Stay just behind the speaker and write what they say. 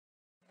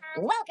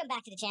Welcome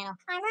back to the channel.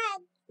 I'm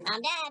Red.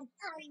 I'm Dad.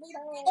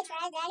 It's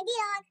Red Daddy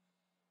B-Dog.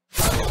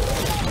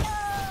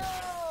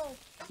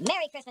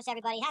 Merry Christmas,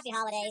 everybody. Happy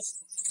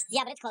holidays.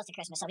 Yeah, but it's close to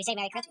Christmas, so we say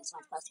Merry Christmas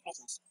when it's close to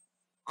Christmas.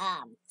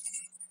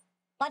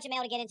 Bunch of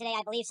mail to get in today.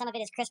 I believe some of it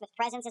is Christmas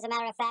presents, as a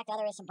matter of fact.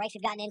 Other is some breaks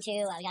we've gotten into.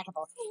 We got a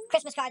couple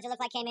Christmas cards that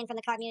look like came in from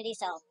the Cardmunity,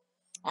 so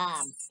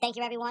thank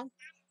you, everyone,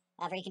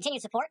 for your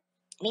continued support.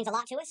 It means a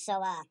lot to us,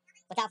 so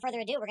without further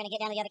ado, we're going to get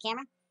down to the other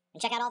camera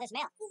and check out all this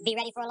mail. Be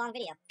ready for a long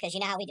video, because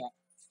you know how we do it.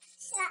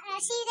 See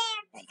you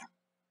there. There you go.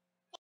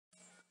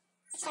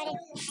 Started.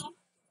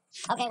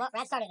 Okay, well,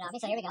 Brad started it on me,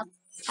 so here we go.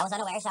 I was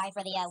unaware. Sorry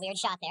for the weird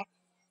shot there.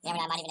 Never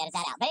mind, I might even edit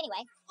that out. But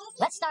anyway,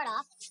 let's start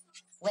off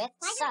with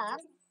some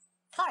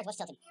cards. What's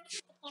tilted?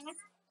 Camera.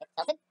 It's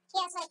tilted?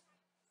 Yeah, it's like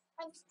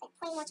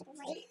pointing to the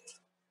right.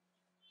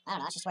 I don't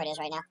know. That's just where it is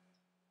right now.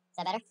 Is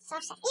that better?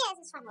 Soft side. Yeah,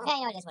 it's fine. Yeah,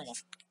 you know, it is what it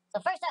is. So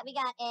first up, we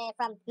got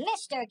from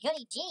Mr.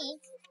 Goody G.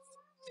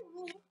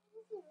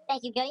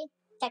 Thank you, Goody.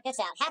 Check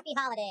this out. Happy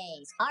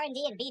holidays,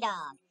 R&D and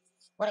B-Dog.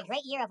 What a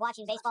great year of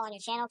watching baseball on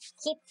your channel.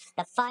 Keep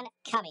the fun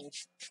coming.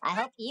 I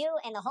hope you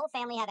and the whole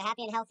family have a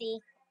happy and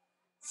healthy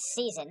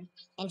season.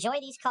 Enjoy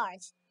these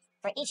cards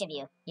for each of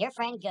you. Your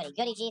friend, Goody.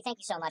 Goody G, thank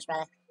you so much,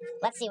 brother.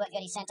 Let's see what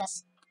Goody sent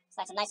us. It's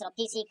got some nice little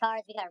PC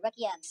cards. We got a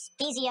rookie of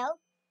Spezio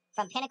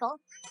from Pinnacle.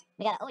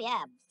 We got,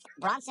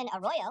 Bronson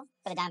Arroyo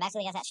for the Diamondbacks.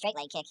 He has that straight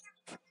leg kick.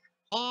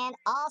 And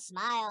all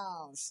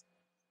smiles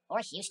for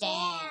Houston.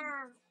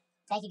 Yeah.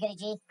 Thank you, Goody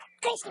G.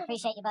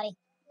 Appreciate you, buddy.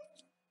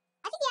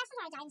 I think the Astros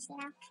are a dynasty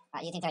now. All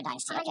right, you think they're a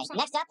dynasty. Okay. 100%.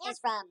 Next up is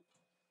from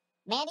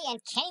Mandy and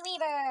Kenny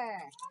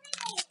Weaver.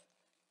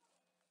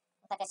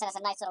 Looks like they sent us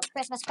a nice little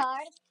Christmas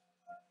card.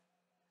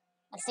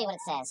 Let's see what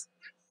it says.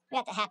 We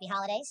got the Happy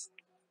Holidays.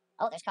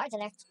 Oh, there's cards in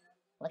there.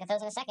 We'll look at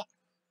those in a second.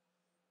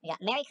 We got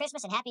Merry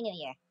Christmas and Happy New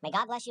Year. May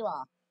God bless you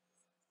all.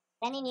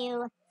 Sending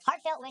you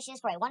heartfelt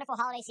wishes for a wonderful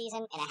holiday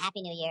season and a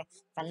Happy New Year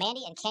from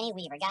Mandy and Kenny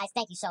Weaver. Guys,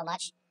 thank you so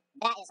much.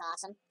 That is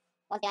awesome.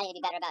 One thing I need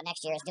to be better about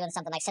next year is doing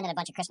something like sending a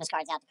bunch of Christmas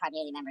cards out to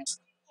Cardmunity members.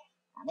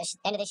 This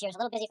end of this year is a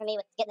little busy for me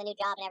with getting the new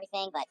job and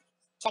everything, but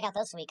check out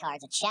those sweet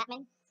cards. A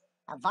Chapman,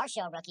 a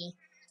Varsho rookie,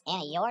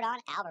 and a Yordan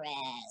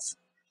Alvarez.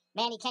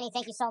 Mandy, Kenny,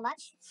 thank you so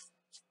much.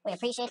 We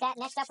appreciate that.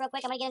 Next up, real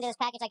quick, I'm going to get into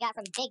this package I got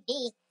from Big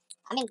D.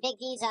 I'm in Big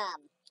D's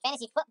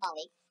fantasy football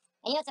league.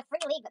 And you know, it's a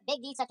free league, but Big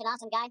D's such an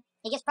awesome guy.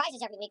 He gives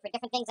prizes every week for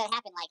different things that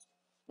happen, like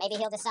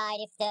maybe he'll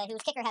decide if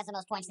whose kicker has the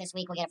most points this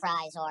week will get a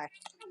prize, or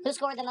who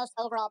scored the most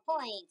overall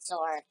points,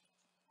 or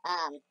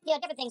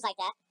different things like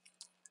that.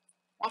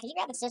 Can you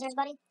grab the scissors,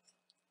 buddy?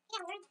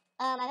 Yeah, we're...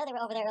 I know they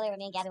were over there earlier when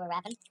me and Gabby were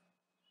rapping.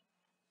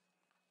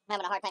 I'm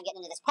having a hard time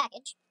getting into this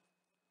package.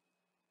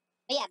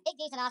 But yeah, Big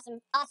D's an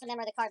awesome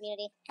member of the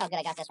Cardmunity. Oh, good,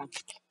 I got this one.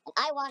 And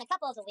I won a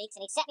couple of the weeks,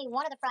 and he sent me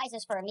one of the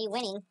prizes for me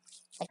winning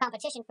the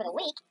competition for the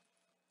week.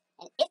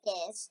 And it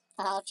is...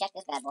 Oh, check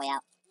this bad boy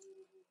out.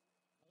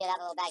 Get out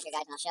the little bag here,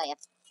 guys, and I'll show you.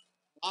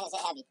 Man, is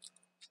it heavy.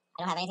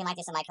 I don't have anything like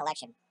this in my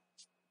collection.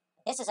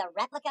 This is a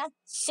replica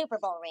Super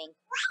Bowl ring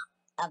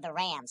of the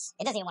Rams.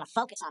 It doesn't even want to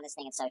focus on this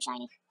thing. It's so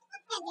shiny.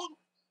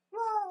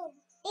 Whoa.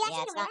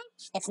 Yeah,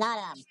 it's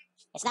not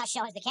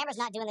showing. The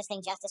camera's not doing this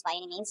thing justice by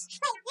any means.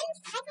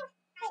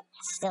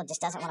 Still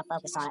just doesn't want to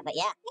focus on it, but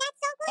yeah. That's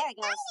so cool. There it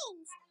goes.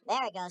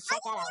 There it goes.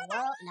 Check that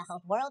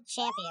out. World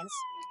champions,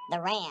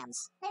 the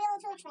Rams.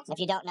 If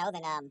you don't know,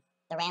 then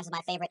the Rams are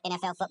my favorite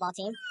NFL football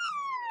team.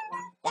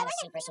 That is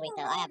super sweet,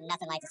 though. I have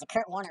nothing like this. A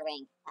Kurt Warner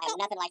ring. I have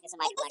nothing like this in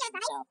my collection,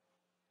 so...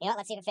 You know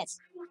what? Let's see if it fits.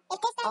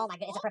 Oh my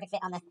goodness, it's a perfect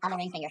fit on the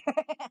ring finger.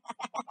 Perfect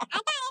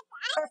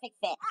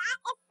fit.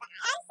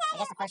 I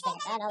guess the first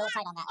finger. No, a little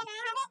tight on that one.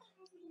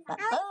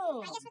 But boom!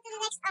 I guess within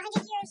the next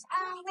 100 years,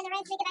 when the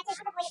Rams make it back to the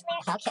Super Bowl,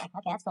 Okay,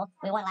 that's cool.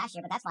 We won last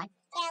year, but that's fine.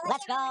 Yeah,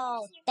 let's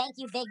go. Thank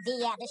you, Big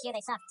D. Yeah, this year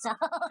they sucked, so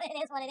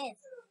it is what it is.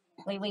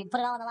 We put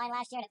it all on the line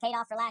last year, and it paid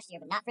off for last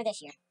year, but not for this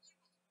year.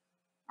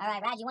 All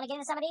right, Rad, you want to get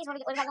into some of these? What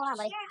do we got going on,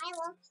 buddy? Sure, I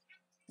will.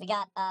 We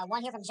got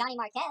one here from Johnny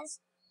Marquez.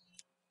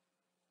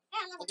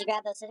 Did you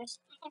grab those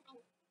scissors?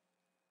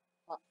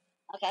 Well,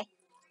 okay.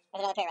 There's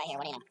another pair right here.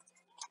 What do you know?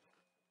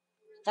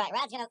 All right,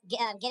 Rad's going to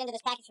get into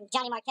this package from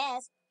Johnny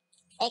Marquez,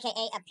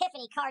 a.k.a.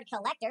 Epiphany Card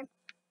Collector.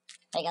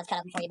 There you go. Let's cut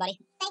up for you, buddy.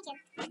 Thank you.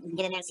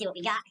 Get in there and see what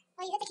we got.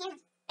 Oh, you hit the camera.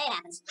 Hey, it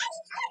happens.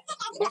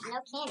 There's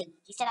no candy.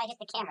 You said I hit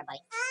the camera,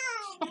 buddy.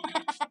 Oh.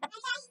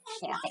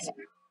 Here, I'll fix it.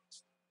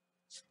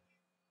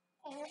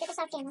 Okay, we'll get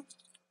this off camera.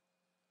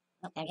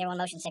 Oh, gotta get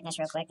one motion sickness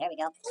real quick. There we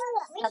go.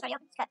 Oh, it's right,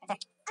 it's cut right there.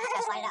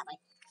 Gotta slide it out,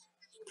 buddy.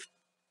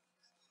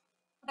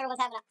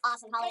 Everyone's having an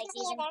awesome holiday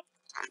season. Okay,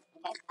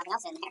 nothing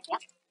else in there. Yep.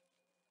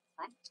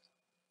 Fine.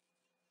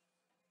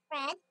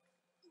 Red.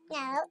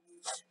 No.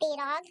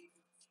 B-Dog.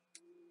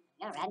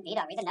 Yeah, Red.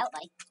 B-Dog. Read the note,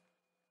 buddy.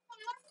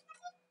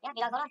 Yeah,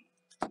 B-Dog, hold on.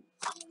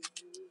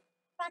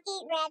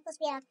 Rocky, Red plus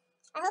B-Dog.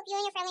 I hope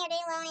you and your family are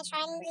doing well and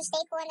trying to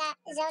stay cool in that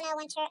Zona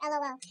winter,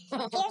 LOL.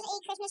 Here's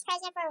a Christmas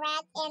present for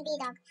Rad and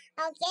B-Dog.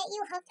 I'll get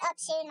you hooked up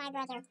soon, my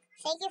brother.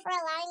 Thank you for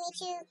allowing me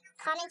to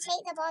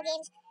commentate the ball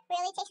games.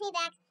 Really takes me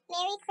back.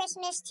 Merry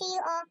Christmas to you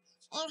all,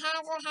 and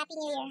have a Happy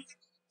New Year.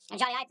 And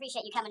Johnny, I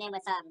appreciate you coming in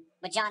with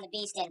John the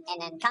Beast and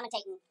then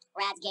commentating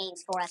Rad's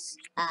games for us.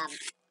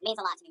 Means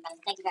a lot to me,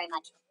 brother. Thank you very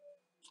much.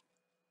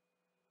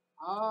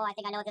 Oh, I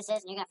think I know what this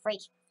is, and you're gonna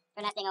freak.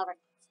 Turn that thing over.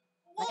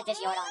 Look at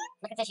this Yordon.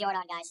 Look at this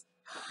Yordon, guys.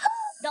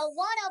 The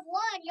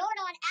 1/1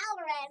 Yordon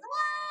Alvarez.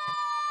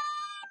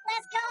 What?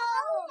 Let's go!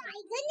 Oh my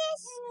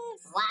goodness!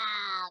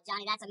 Wow,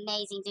 Johnny, that's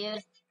amazing,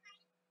 dude.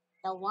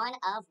 The 1/1.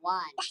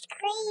 That's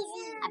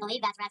crazy. I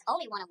believe that's Rad's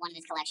only 1/1 in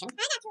his collection. I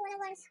got two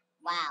 1/1s.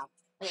 Wow.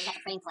 We got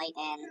the frame plate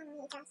and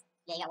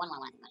yeah, you got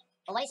 1/1.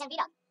 But what do you send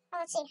B-Dog? Oh,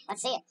 let's see.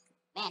 Let's see it.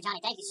 Man, Johnny,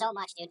 thank you so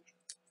much, dude.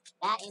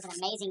 That is an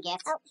amazing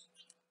gift. Oh.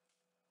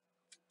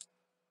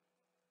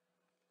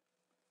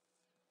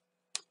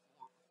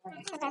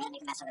 Okay.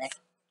 Mess over there.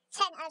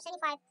 10 out of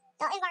 75.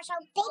 The Invar Show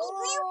Baby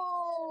Blue.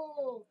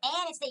 Ooh,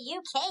 and it's the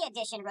UK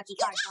edition rookie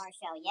card car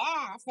show.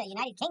 Yeah, that's the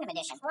United Kingdom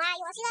edition. Wow,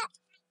 you want to see that?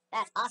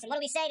 That's awesome. What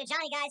do we say to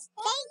Johnny, guys?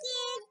 Thank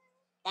you.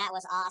 That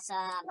was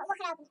awesome. What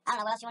can I open? I don't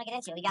know what else you want to get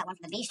into. We got one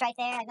from the Beast right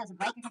there. I think that was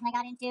a breaker something I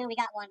got into. We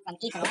got one from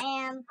Ethan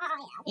Lamb. Oh,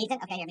 yeah. Ethan,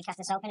 okay, here, let me cut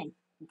this open and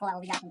pull out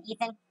what we got from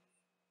Ethan.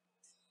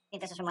 I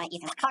think this is from one of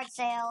Ethan's card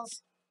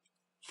sales.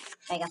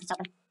 There you go, it's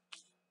open.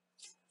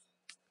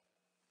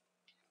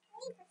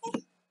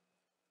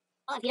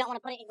 Oh, if you don't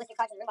want to put it with your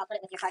cards in the room, I'll put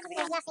it with your cards over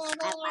here. There's nothing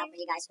in I have a pile here. for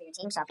you guys for your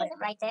team, so I'll put it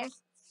right there.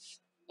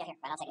 Yeah, here,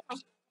 right, I'll take it.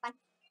 Fine.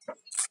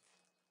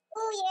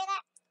 Ooh, you hear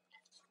that?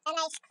 A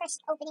nice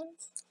crisp opening.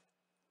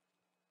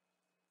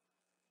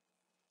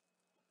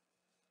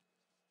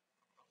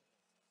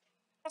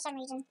 For some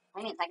reason.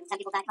 What do you mean? If I can send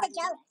people back The cards?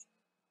 joke.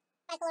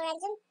 Michael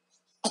Lorenzen.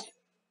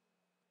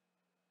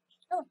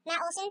 Ooh,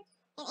 Matt Olson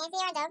and Anthony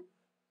Rondeau.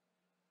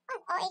 Oh,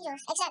 all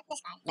angels, except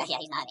this guy.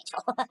 Yeah, he's not an angel.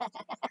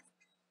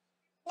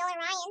 Noah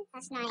Ryan.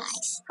 That's nice.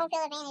 Nice. Home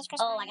field advantage,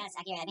 Chris. Oh, I Ryan. got a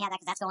sec here. Let me have that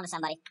because that's going to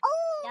somebody.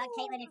 Oh! Doug,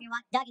 Caitlin, if you're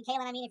Doug and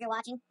Caitlin, if you're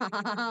watching.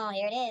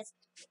 Here it is.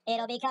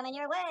 It'll be coming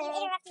your way. You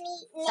interrupted me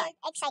Sorry.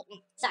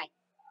 mid-excitement. Sorry.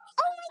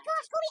 Oh my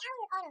gosh, Kobe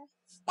Allard auto.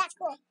 That's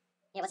cool.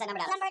 Yeah, what's that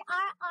numbered out? Numbered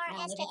No,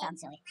 move it RRSK. down,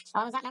 silly.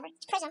 Oh, was that numbered?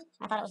 Prism.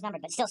 I thought it was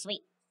numbered, but still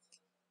sweet.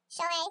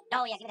 Shohei.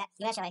 Oh, yeah, give me that.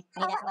 Give me that Shohei. I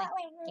need that Shohei.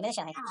 Give me the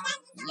Shohei.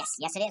 Yes,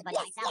 yes, it is, buddy.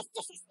 Yes, yes,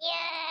 yes, yes,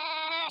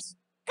 yes.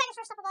 Greatest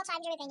first of all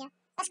time, Jimmy Pena.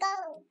 Let's go.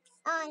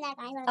 On that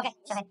guy. Okay,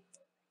 Shohei.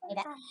 Need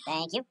that.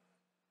 Thank you.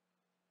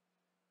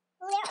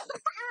 Julio.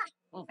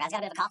 Ooh, Brad's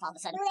got a bit of a cough all of a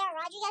sudden. Julio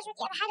Rodriguez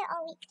rookie. I've had it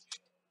all week.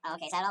 Oh,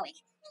 okay, so that all week.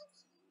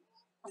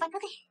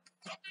 Okay.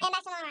 And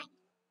back to Lone Ryan.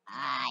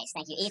 Nice.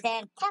 Thank you,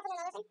 Ethan. Can I open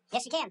another thing?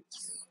 Yes, you can.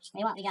 What do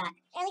you want? We got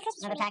Early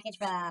Christmas. another for me. package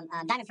from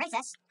Diamond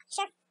Princess.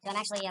 Sure. So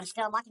I'm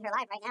still watching her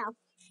live right now.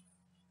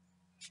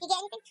 You get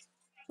anything?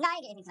 No, I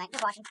didn't get anything tonight.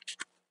 Just watching.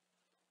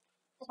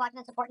 Just watching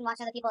and supporting,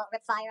 watching other people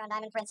rip fire on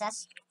Diamond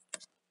Princess.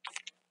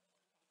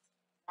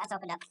 That's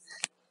opened up.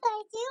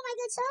 Thank you, my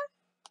good sir.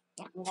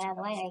 Yeah, move that out of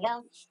the way. There you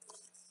go.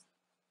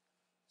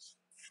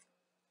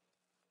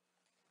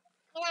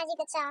 And as you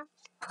could tell,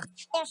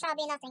 there shall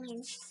be nothing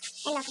in,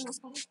 and nothing else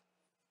there.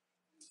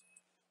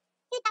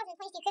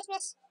 2022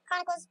 Christmas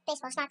Chronicles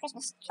Baseball. It's not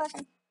Christmas.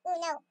 Awesome. Ooh,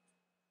 no.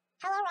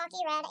 Hello,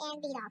 Rocky, Red, and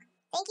B-Dog.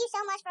 Thank you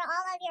so much for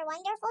all of your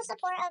wonderful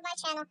support of my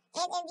channel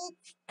and in the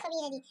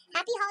community.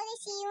 Happy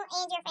holidays to you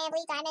and your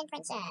family, Diamond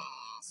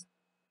Princess.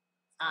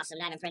 Awesome,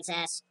 Diamond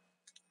Princess.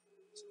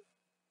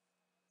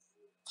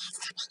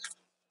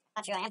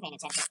 Not sure I am paying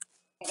attention.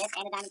 Here it is,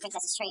 and the Diamond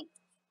Princess's stream.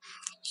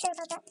 Sure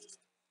about that.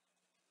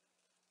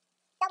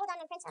 Double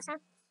Diamond Princess, huh?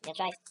 That's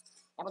right.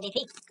 Double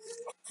DP.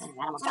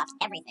 That almost dropped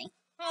everything.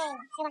 Hey,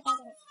 you're lucky I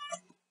did it.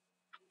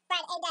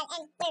 Brad, and Dad,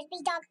 and where's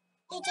B-Dog?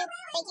 YouTube,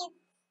 thank you.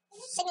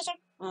 Signature.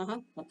 Mm-hmm.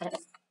 We'll put it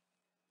with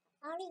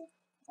Alright.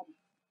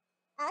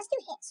 Let's do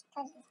hits.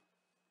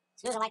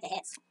 Stu doesn't like the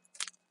hits.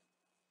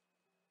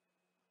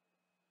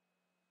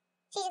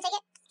 Season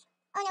ticket.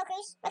 Oh no,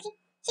 Cruz. Rookie.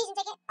 Season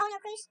ticket. Oh no,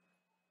 Cruz.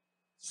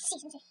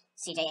 Season ticket.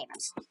 CJ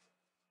Abrams.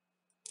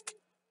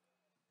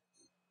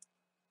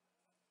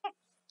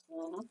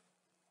 Mm-hmm.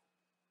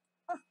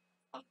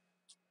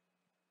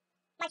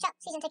 Mike Chuck.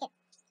 Season ticket.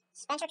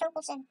 Spencer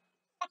Torkelson.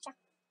 Spectra.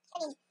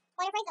 Kenny.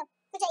 Warner Franco.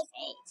 Good day.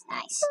 Hey, it's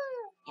nice.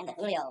 And the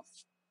Julio.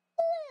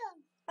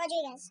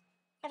 Rodriguez.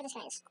 Whoever this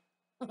guy is.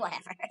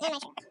 Whatever. And my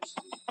chair.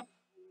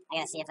 I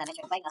gotta see if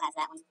Mitchell Fuego has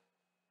that one.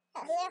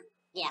 Julio?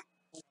 Yeah.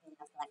 He's a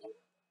collector.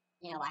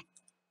 You know why.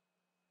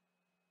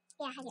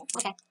 Yeah, I do.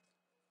 Okay.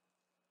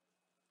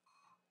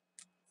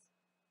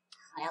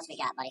 What else we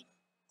got, buddy?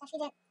 If you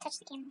didn't touch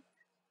the camera.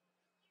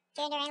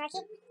 Jaren Duran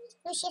rookie.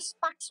 Lucius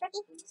Fox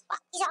rookie.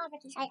 These are all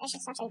rookies. I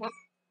should stop saying that.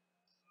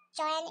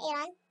 Joanne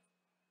Aaron.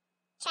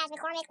 Chaz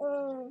McCormick.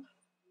 Ooh.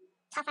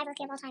 Top 5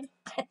 rookie of all time.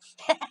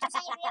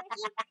 Josiah Bria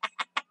rookie.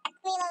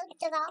 Milo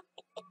Duval.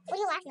 What are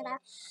you laughing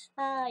about?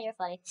 Oh, you're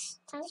funny.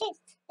 Tell the truth.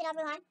 Vidal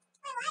Brujan.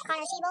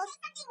 Connor Siebold.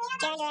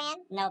 Jaren Duran.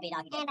 No,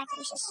 B-Dog. And back to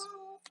Lucius.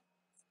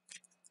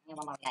 And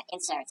one more we got.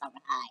 Inserts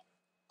over high.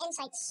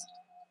 Insights.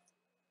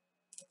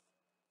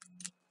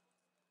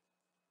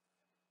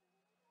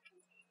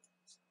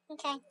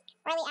 Okay.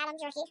 Riley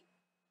Adams, rookie.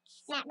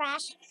 Matt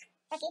Brash,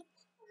 rookie.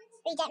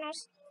 Reed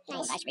Detmers. Oh,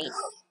 Nice. nice read.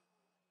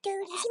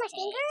 Dude, you see my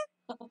finger?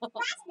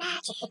 That's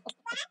magic.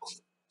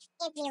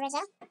 Anthony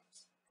Rizzo.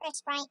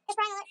 Chris Bryant. Chris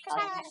Bryant alert. Chris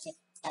Bryant alert.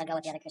 That'll go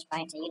with the other Chris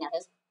Bryant, so you know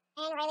who.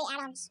 And Riley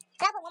Adams.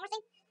 Can I put one more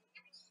thing?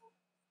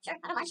 Sure,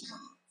 I don't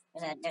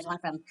mind. There's one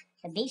from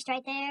the Beast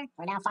right there.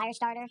 Or now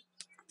Firestarter.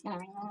 How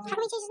can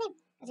we change his name?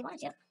 Because he wanted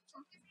to.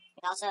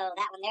 And also,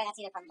 that one there, that's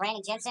either from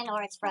Brandon Jensen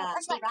or it's from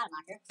Steve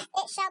Rademacher.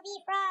 It shall be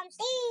from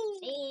Steve.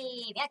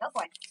 Steve, yeah, go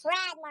for it.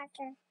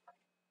 Rademacher.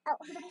 Oh.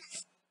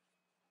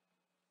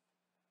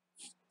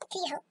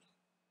 Theo.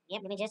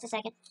 Yep, give me just a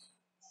second.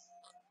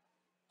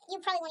 You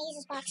probably want to use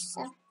this box,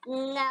 so.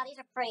 No, these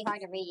are pretty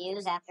hard to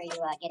reuse after you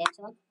get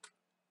into them.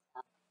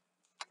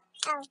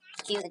 Oh.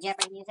 Cue the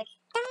Jeopardy music.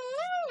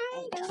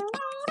 There you go.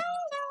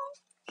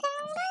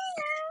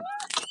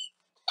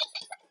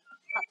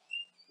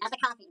 Not the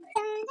coffee noise.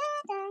 Oh,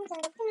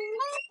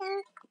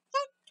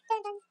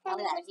 look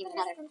at that. There's even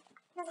another.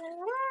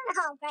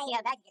 Oh, great.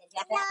 Yeah, that can get into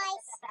after that.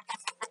 Nice.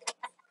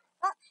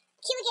 Oh,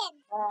 cue again.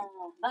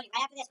 Bodie,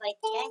 right after this, buddy.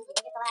 Okay? You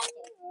get the last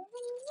two.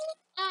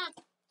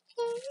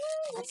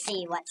 Let's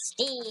see what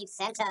Steve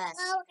sent us.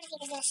 Oh, what kind of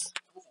cake is this?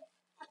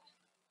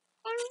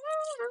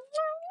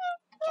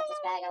 Cut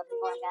this bag open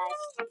for him, guys.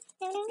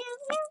 Here,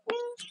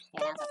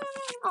 now.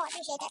 Oh, I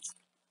appreciate that.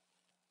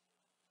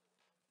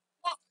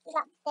 Yeah, we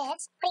got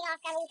this. Putting off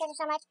camera because of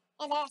so much.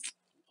 And this.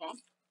 Okay.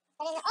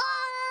 And then,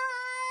 oh!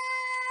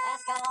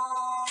 Let's go.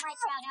 Mike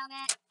Trout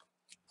helmet.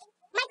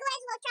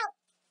 Michelangelo Trout.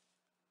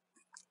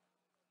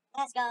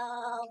 Let's go.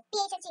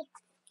 BHMT.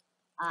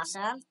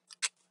 Awesome.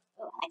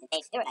 Oh, I like the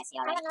Dave Stewart I see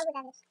I already. don't know who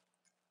that is.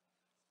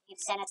 You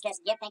sent us this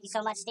gift. Thank you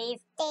so much,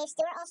 Steve. Dave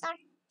Stewart, All-Star.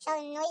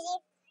 Sheldon Noisy.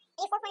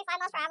 84.5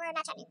 miles per hour,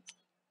 not chutney.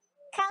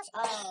 Carl.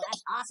 Oh,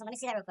 that's awesome. Let me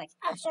see that real quick.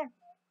 Oh, sure.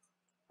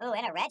 Oh,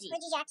 and a Reggie.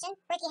 Reggie Jackson.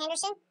 Ricky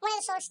Henderson. One of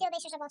the slowest steel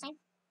basers of all time.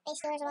 Base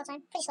stealers of all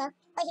time. Pretty slow.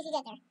 Like if you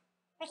get there.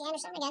 Ricky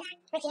Henderson again.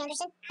 Ricky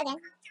Henderson again.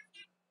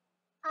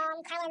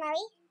 Kyler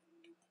Murray.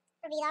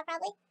 For V-Dog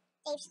probably.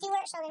 Dave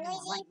Stewart. Sheldon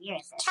Noisy. What year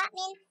is this?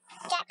 Chapman.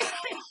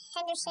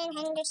 Jackson.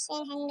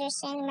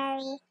 Henderson.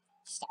 Murray.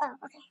 Oh,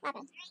 okay. My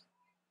bad.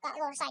 Got a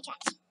little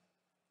sidetracked.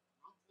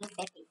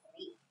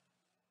 1953.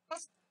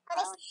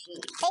 Oh, shoot.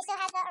 they still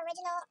have the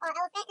original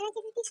elephant in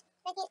 1950s?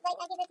 Late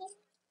 1950s?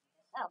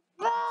 Oh.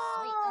 Whoa!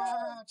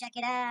 Oh, check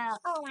it out.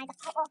 Oh my god.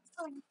 Oh.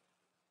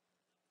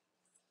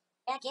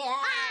 Check it out.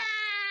 Ah!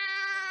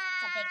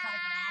 It's a big card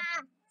for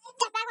that.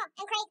 Jeff Bagwell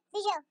and Craig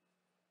Biggio.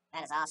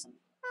 That is awesome.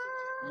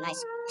 A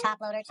nice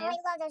top loader, too. I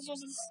love those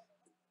jerseys.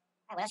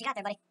 All right, what else you got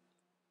there, buddy?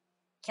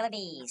 Killer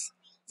Bees.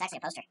 It's actually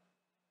a poster.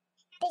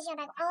 Biggio and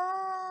Bagwell.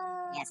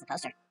 Oh. Yeah, it's the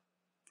poster.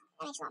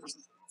 That makes a lot more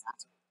sense. That's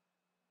awesome.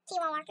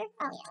 T1 marker.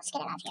 Oh yeah, let's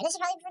get it out here. This is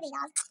probably for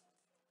B-Dog.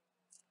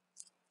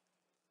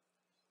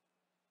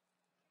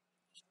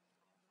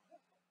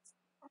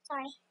 Oh,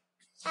 sorry.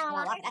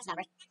 Walker, that's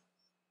number.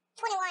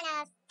 21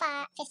 out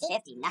of 50.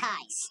 50,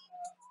 nice.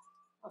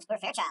 Oh, Spur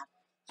Fairchild.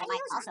 That might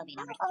also be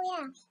numbered. Oh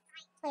yeah.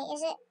 Wait,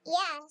 is it?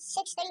 Yeah,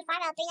 635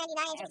 out of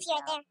 399 is 50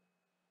 right there.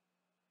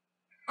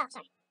 Oh,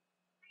 sorry.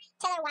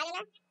 Taylor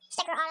Widener,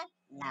 sticker auto.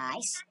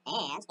 Nice.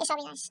 And It shall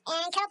be nice.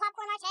 And Kettle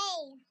Popcorn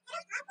Mate.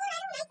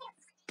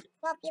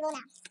 Well, you will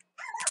now.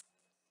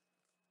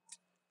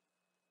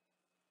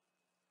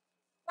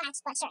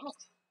 Last but certainly.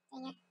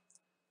 Dang it.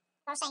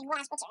 I was saying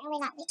last but certainly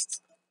not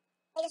least.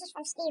 Wait, this is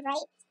from Steve,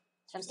 right?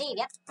 it's from Steve,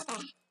 yep.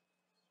 Okay.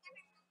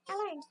 I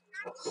learned.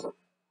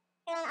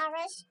 Aaron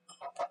Alvarez.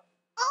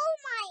 Oh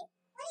my!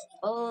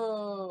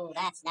 Oh,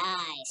 that's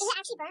nice. Is it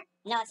actually burnt?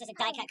 No, it's just a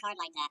die cut card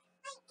like that.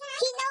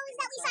 He knows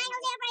that we signed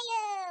Jose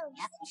Abreu!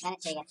 Yep, we sent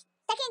it to you.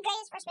 Second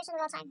greatest first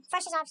baseman of all time.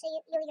 First is obviously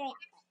Yuli Gurriel.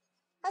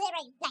 Jose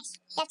Abreu. Nice.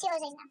 You have two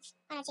Jose's now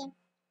on our team.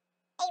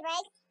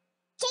 A-Breg.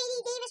 J.D.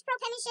 Davis Pro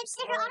Penmanship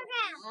sticker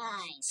autograph.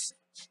 Nice.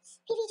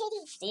 PPJD.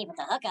 Steve with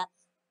the hookup.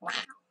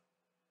 Wow.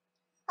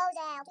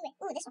 Jose Altuve.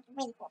 Ooh, this one's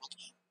really cool.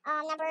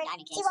 Number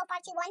Diamond Kings.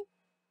 20521.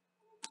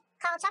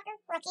 Kyle Tucker,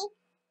 rookie.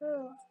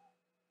 Ooh.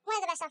 One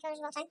of the best outfielders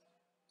of all time.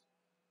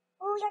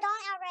 Ooh,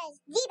 Yordan Alvarez.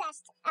 The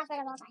best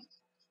outfielder of all time.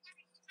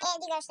 And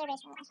the best third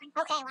baseman of all time.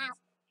 Okay, wow.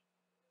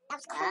 That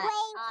was way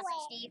Awesome,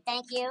 quick. Steve.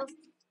 Thank you.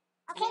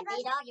 Okay, And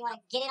then B-Dog, you want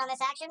to get in on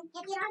this action?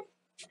 Yep, you're on.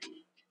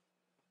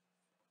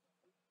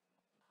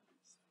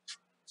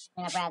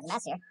 Clean up Brad's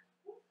mess here.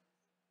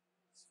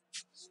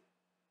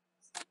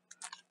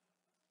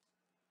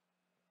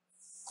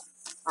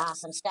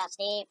 Awesome stuff,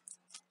 Steve.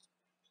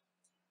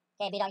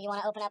 Okay, B-Dog, you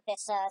want to open up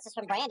this? This is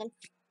from Brandon.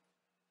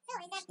 Oh,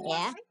 is that the Yeah.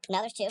 last one? No,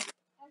 there's two. Are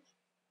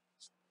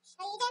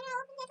you gonna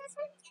open the first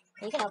one?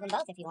 You can open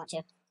both if you want to.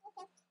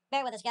 Okay.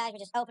 Bear with us, guys. We're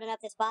just opening up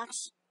this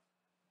box.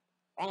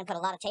 Brandon put a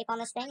lot of tape on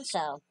this thing,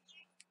 so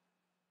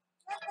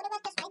What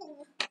about this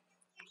item?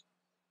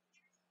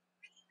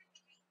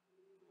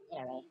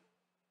 get it ready.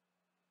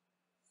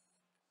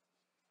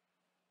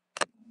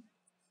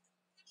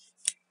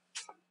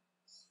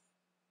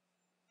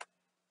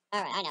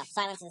 All right, I know.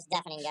 Silence is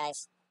deafening,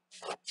 guys.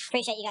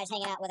 Appreciate you guys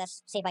hanging out with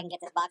us. See if I can get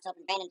this box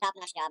open. Brandon,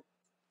 top-notch job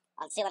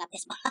on sealing up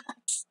this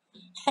box.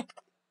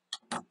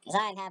 Because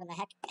I'm having the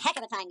heck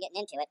of a time getting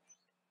into it.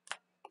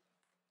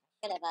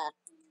 Should have, I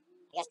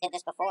guess, did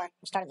this before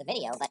we started the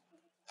video, but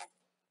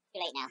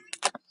too late now.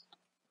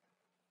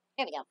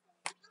 Here we go.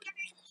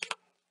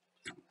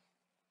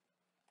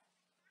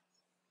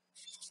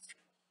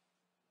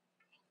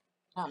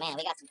 Oh, man,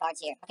 we got some cards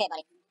here. Okay,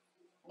 buddy.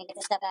 Let me get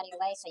this stuff out of your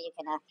way so you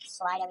can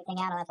slide everything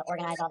out. I'll have to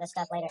organize all this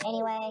stuff later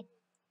anyway.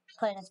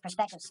 Put it in its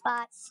prospective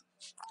spots.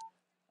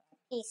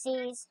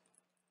 PCs.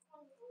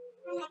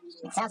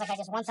 It sounds like I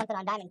just won something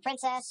on Diamond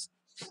Princess.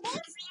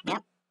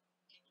 Yep.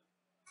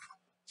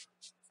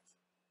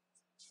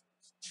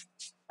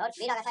 Oh,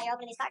 B-Dog, I thought you were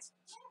opening these cards.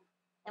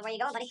 Then where are you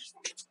going, buddy?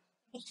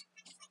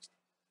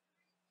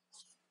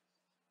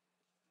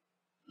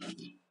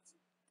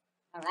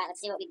 All right,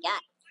 let's see what we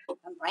got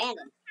from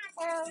Brandon.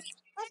 So,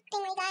 first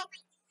thing we got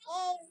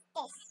is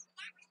this.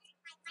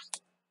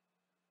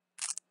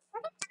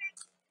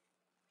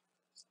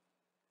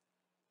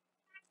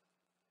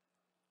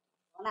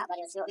 Pull them out,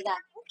 buddy. Let's see what we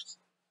got.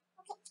 Okay,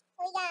 so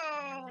we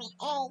got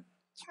a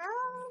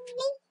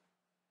Charlie.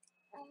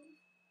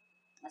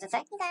 What's it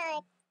say? We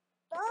got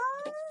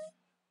Ball.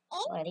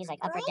 What are these, like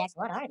upper decks?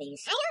 What are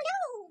these? I don't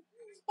know.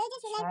 They're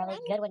just like Charlie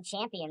random. Goodwin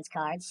Champions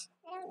cards.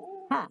 I don't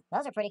know. Huh,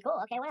 those are pretty cool.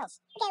 Okay, what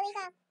else? Okay, we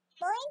got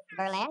Boy.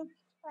 Berlin?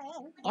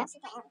 Yep.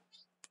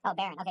 Oh,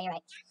 Baron. Okay, you're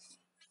right.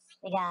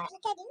 We got,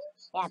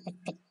 yeah,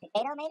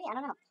 Potato maybe? I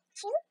don't know.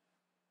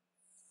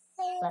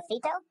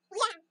 Lafito?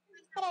 Yeah.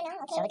 I don't know.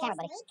 Okay, Show the camera,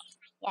 buddy.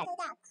 Yeah. So we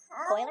got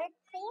Coiler?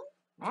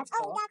 That's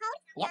Oh, cool. we got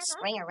code? Yep,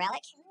 Springer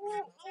Relic.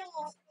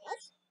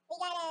 We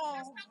got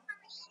a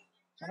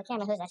Show the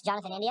camera. Who's that?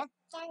 Jonathan India.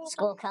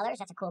 School Colors.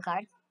 That's a cool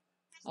card.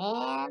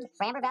 And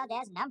Framber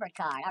Valdez numbered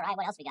card. All right,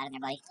 what else we got in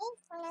there, buddy?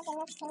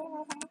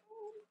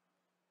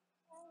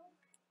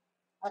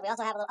 Oh, we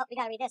also have a little. Oh, we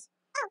gotta read this.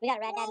 We got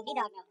a Rad Dad and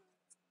B-Dog note.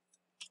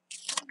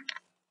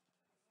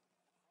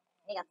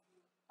 There you go.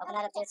 Open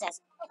that up, see what it says.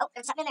 Oh,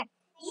 there's something in there.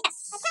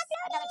 Yes!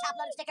 Another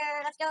top-loaded sticker.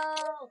 Let's go!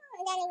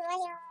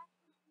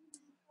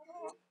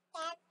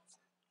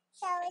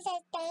 So it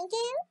says thank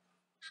you.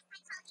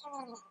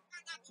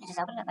 Just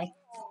open it up, buddy.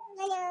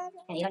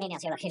 And you don't need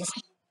nails here. Look, you just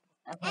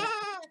open it.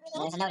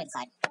 And there's a note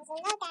inside. There's a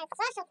note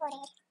that's also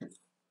ported.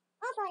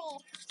 All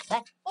ported.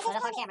 What? Put it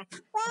up on camera.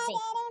 Let's see.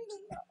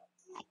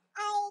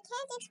 I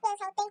can't express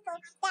how thankful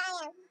that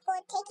I am for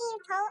taking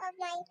hold of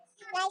my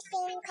live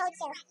stream code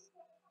sale.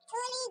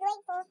 Truly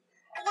grateful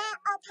that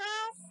our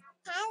paths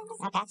had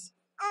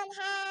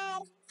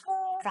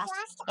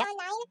crossed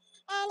online,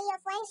 and your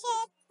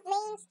friendship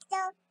means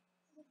the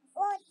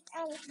world.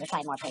 There's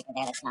probably more paper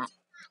there that's not.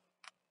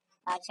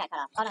 I just got cut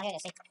off. Oh, no, here it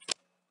is. See?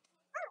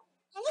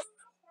 And this,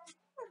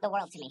 The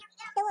world to me.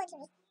 the word to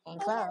me.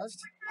 Enclosed.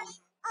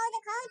 All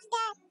the codes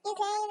that you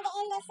claimed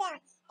in the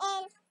sale,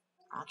 and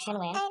Auction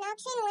win. an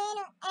auction win,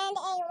 and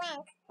a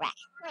rank. Rack.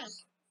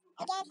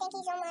 Again, thank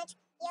you so much.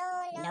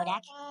 You're No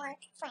deck.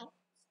 friend.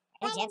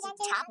 And Jensen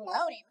top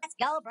loaded. Let's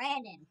go,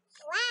 Brandon.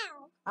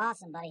 Wow.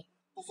 Awesome, buddy.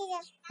 This is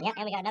a Yep,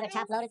 and we got another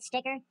top loaded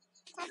sticker.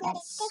 top-loaded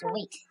That's sticker.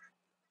 sweet.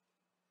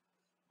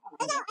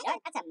 Oh,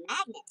 that's a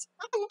magnet.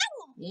 That's a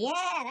magnet.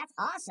 Yeah, that's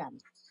awesome.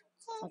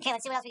 Okay,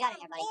 let's see what else we got in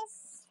here, buddy.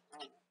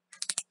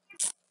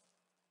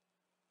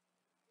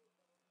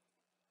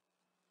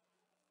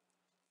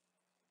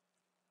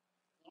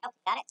 Yep,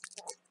 got it.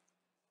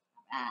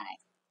 All right.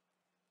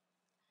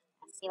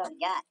 Let's see what we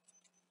got.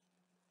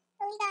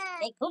 So we got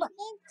Big Puma.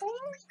 Big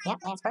Puma. Yep,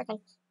 Lance Berkman.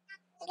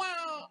 We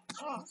got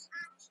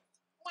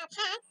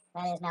Pat.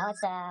 That is, no,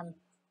 it's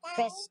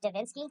Chris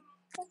Stavinsky.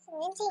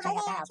 Check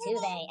out that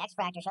Altuve.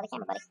 X-Fractor. Show the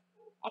camera, buddy.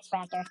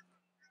 X-Fractor.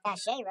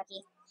 Cachet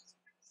rookie.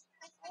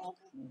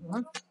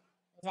 Who's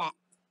that?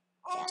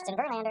 Justin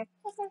Verlander.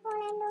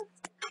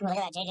 Ooh, look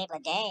at that JJ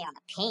Bleday on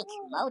the pink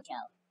mojo.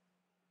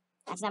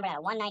 That's numbered out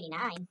of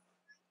 199.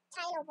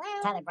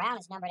 Tyler Brown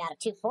is numbered out of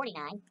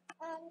 249.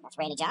 That's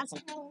Randy Johnson.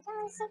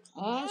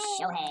 And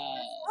Shohei.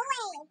 Oh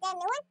wait, is that a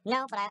new one?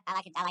 No, but I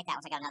like it. I like that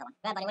one. So I got another one.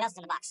 Go ahead, buddy. What else is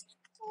in the box?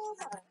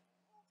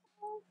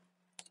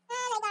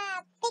 I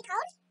got big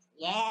code.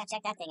 Yeah,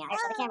 check that thing out. Here,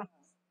 show the camera.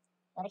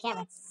 Show the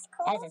camera.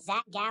 That is a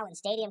Zach Gallen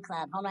Stadium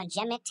Club Home Run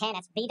Gem Mint 10.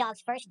 That's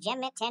B-Dog's first Gem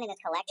Mint 10 in his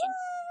collection.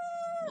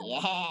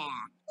 Yeah,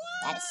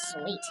 that is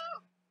sweet.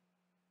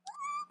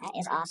 That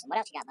is awesome. What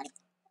else you got, buddy?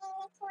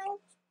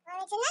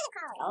 It's another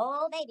code.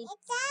 Oh, baby.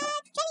 It's a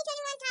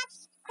 2021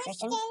 Topps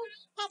Christian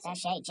Patrick.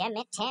 Sachet Gem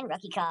Mint 10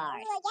 rookie card.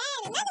 Oh,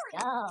 again, another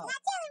one. Go.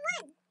 That's the other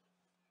one.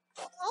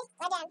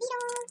 Okay, I got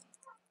Beetle.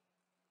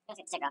 Let's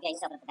get the sticker off. Yeah, you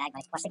just open up the bag,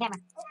 buddy. Watch the camera.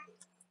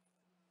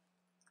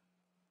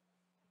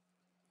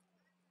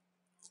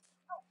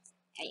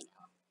 There you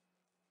go.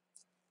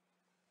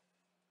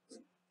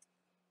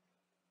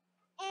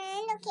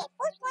 And okay,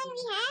 first one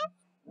we have.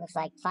 Looks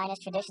like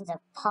Finest Traditions of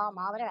Paul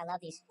Molitor. I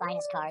love these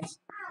finest cards.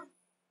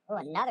 Oh,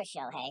 another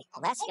Shohei.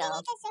 Let's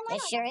go.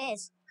 This sure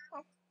is.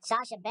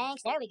 Sasha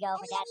Banks. There we go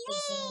for Dad's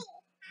PC.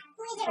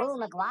 Ooh,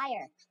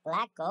 McGuire.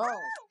 Black gold. Hold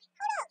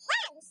up,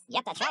 Rams.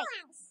 Yep, that's right.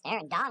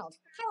 Aaron Donald.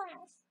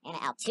 Rams. And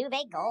an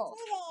Altuve gold.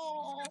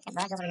 And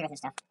Brian goes over here with this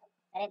stuff.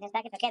 That is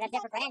back. Okay, that's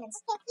it for Brandon's.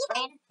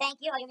 Brandon, thank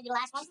you. I'll give you the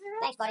last one.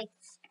 Thanks, buddy.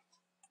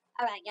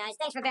 All right, guys.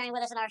 Thanks for bearing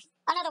with us in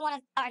another one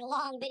of our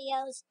long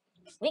videos.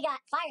 We got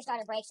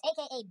Firestarter breaks,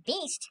 a.k.a.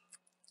 Beast,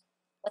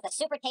 with a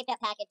super taped up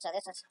package. So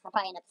we'll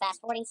probably end up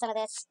fast forwarding some of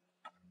this,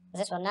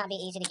 because this will not be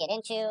easy to get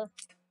into.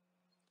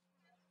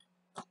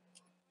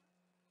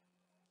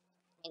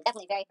 I mean,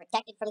 definitely very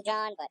protected from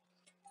John, but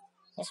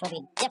this will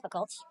be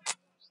difficult.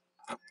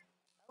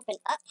 Open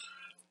up.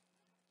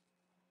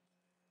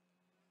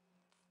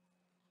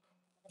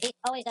 He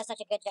always does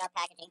such a good job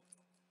packaging.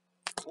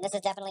 And this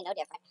is definitely no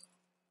different.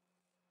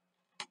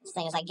 This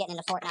thing is like getting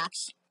into Fort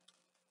Knox.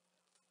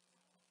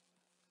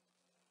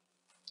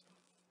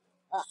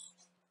 Ugh.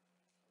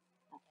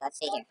 Okay, let's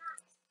see here.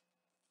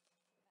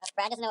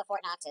 Brad doesn't know what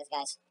Fort Knox is,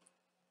 guys.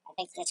 I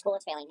think the school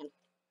is failing him.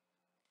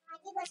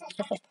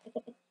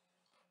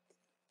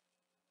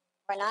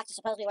 Fort Knox is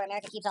supposedly where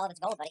America keeps all of its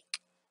gold, buddy.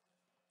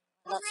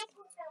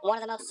 One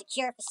of the most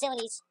secure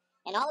facilities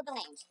in all of the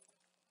land.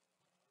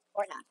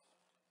 Fort Knox.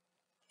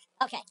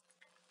 Okay.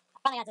 I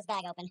finally got this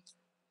bag open.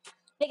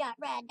 We got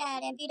Red,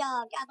 Dad, and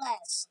B-Dog. God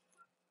bless.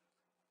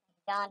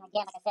 John,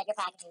 again, like I said, your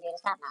packaging, dude,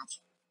 is top notch.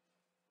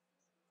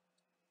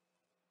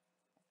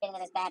 Let's get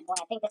into this bad boy.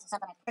 I think this is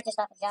something I purchased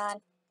off of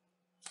John.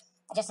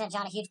 I just sent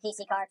John a huge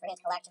PC card for his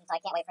collection, so I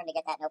can't wait for him to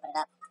get that and open it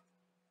up.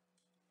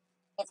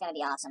 It's going to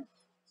be awesome.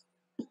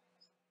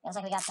 Looks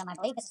like we got some, I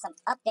believe this is some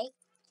update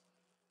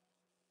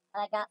that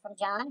I got from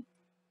John.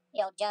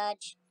 The old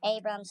Judge,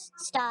 Abrams,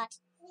 Stott,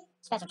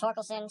 Spencer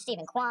Torkelson,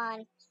 Stephen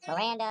Kwan,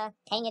 Miranda,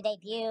 Pena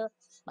debut,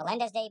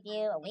 Melendez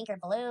debut, a Winker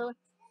Blue,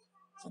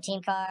 some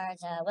team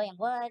cards, William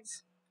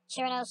Woods,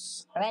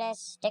 Chirinos,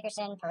 Paredes,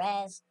 Dickerson,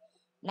 Perez,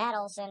 Matt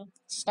Olson,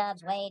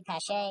 Stubbs, Wade,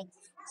 Pache,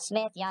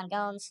 Smith, Jan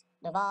Gomes,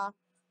 Duvall,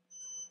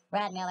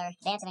 Brad Miller,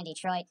 Danton in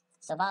Detroit,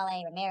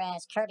 Savale,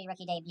 Ramirez, Kirby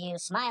rookie debut,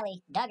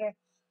 Smiley, Duggar,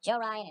 Joe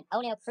Ryan, and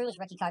O'Neal Cruz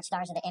rookie card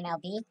stars of the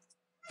MLB.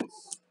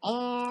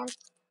 And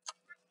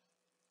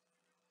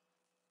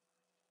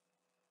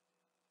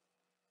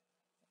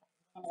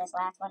into this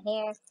last one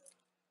here,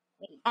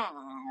 we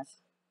have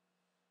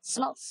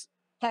Smoltz,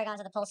 Paragons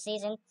of the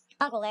Postseason,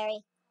 Uncle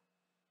Larry,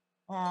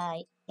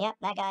 yep,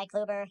 that guy,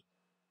 Kluber,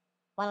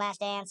 One Last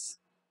Dance,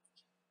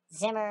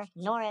 Zimmer,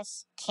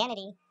 Norris,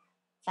 Kennedy,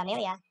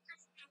 Familia,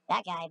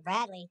 that guy,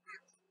 Bradley,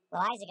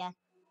 Loizaga,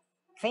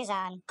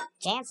 Krizan,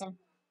 Jansen,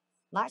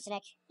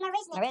 Marcinek,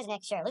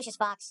 Marisnik, sure, Lucius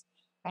Fox,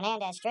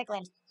 Hernandez,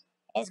 Strickland,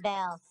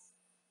 Isbell,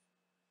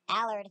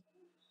 Allard,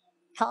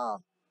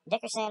 Cole,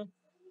 Dickerson,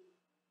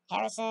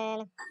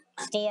 Harrison,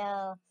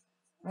 Steo,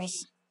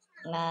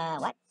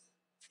 what?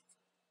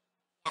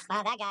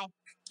 That guy,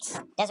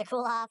 Desert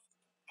Coolhoff,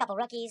 couple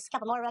rookies,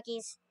 couple more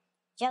rookies,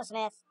 Joe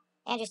Smith,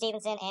 Andrew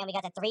Stevenson, and we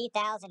got the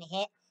 3,000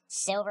 hit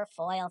silver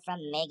foil from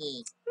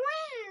Miggy.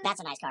 Wow. That's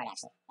a nice card,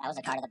 actually. That was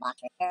a card of the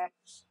box right here.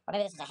 Or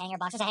maybe this is a hanger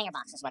box. This is a hanger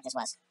box, is what this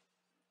was.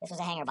 This was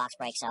a hanger box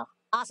break, so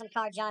awesome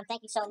card, John.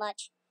 Thank you so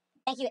much.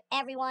 Thank you,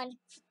 everyone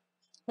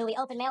who we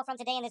opened mail from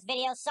today in this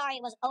video. Sorry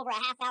it was over a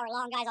half hour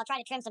long, guys. I'll try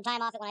to trim some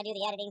time off it when I do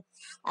the editing.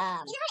 You know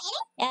how to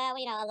edit? Well,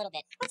 you know, a little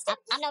bit.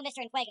 I'm no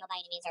Mr. Infuego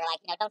by any means, or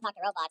like, you know, don't talk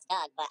to robots,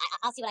 Doug, but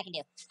I'll see what I can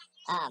do.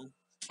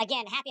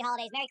 Again, happy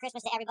holidays. Merry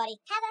Christmas to everybody.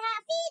 Have a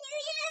happy New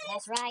Year.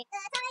 That's right. The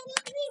tiny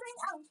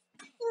weavers.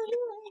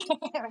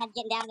 We're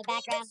getting down in the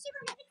background.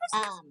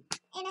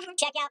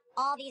 Check out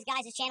all these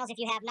guys' channels if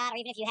you have not, or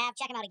even if you have,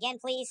 check them out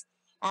again, please.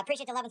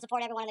 Appreciate the love and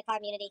support, everyone in the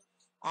Cardmunity.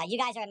 You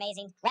guys are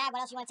amazing. Rad,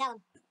 what else you want to tell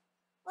them?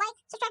 Like,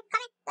 subscribe.